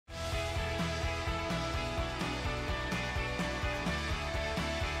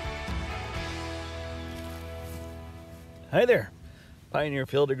Hi there, Pioneer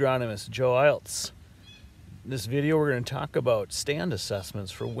Field Agronomist Joe Ailts. In this video we're going to talk about stand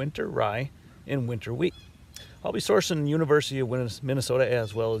assessments for winter rye and winter wheat. I'll be sourcing University of Minnesota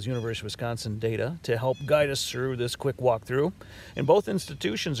as well as University of Wisconsin data to help guide us through this quick walkthrough. And both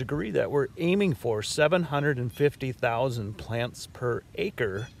institutions agree that we're aiming for 750,000 plants per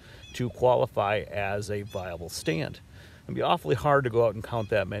acre to qualify as a viable stand. It'd be awfully hard to go out and count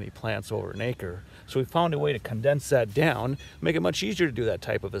that many plants over an acre. So we found a way to condense that down, make it much easier to do that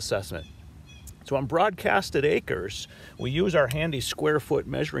type of assessment. So on broadcasted acres, we use our handy square foot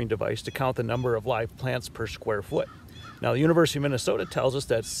measuring device to count the number of live plants per square foot. Now the University of Minnesota tells us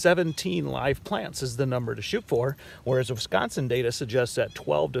that 17 live plants is the number to shoot for, whereas Wisconsin data suggests that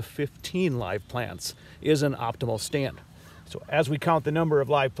 12 to 15 live plants is an optimal stand. So as we count the number of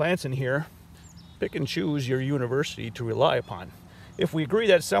live plants in here, pick and choose your university to rely upon. If we agree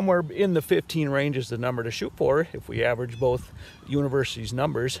that somewhere in the 15 range is the number to shoot for, if we average both universities'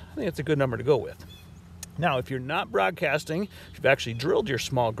 numbers, I think it's a good number to go with. Now, if you're not broadcasting, if you've actually drilled your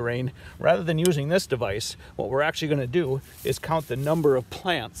small grain, rather than using this device, what we're actually going to do is count the number of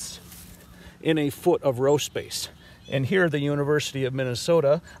plants in a foot of row space. And here the University of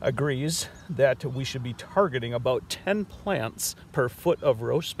Minnesota agrees that we should be targeting about 10 plants per foot of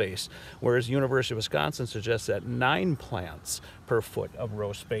row space, whereas University of Wisconsin suggests that 9 plants per foot of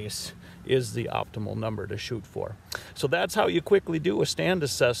row space is the optimal number to shoot for. So that's how you quickly do a stand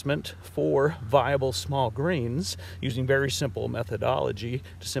assessment for viable small grains using very simple methodology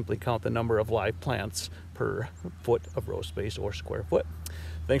to simply count the number of live plants per foot of row space or square foot.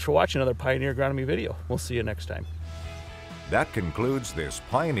 Thanks for watching another Pioneer Agronomy video. We'll see you next time. That concludes this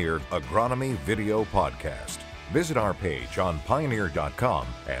Pioneer Agronomy video podcast. Visit our page on pioneer.com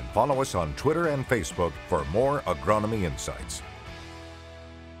and follow us on Twitter and Facebook for more agronomy insights.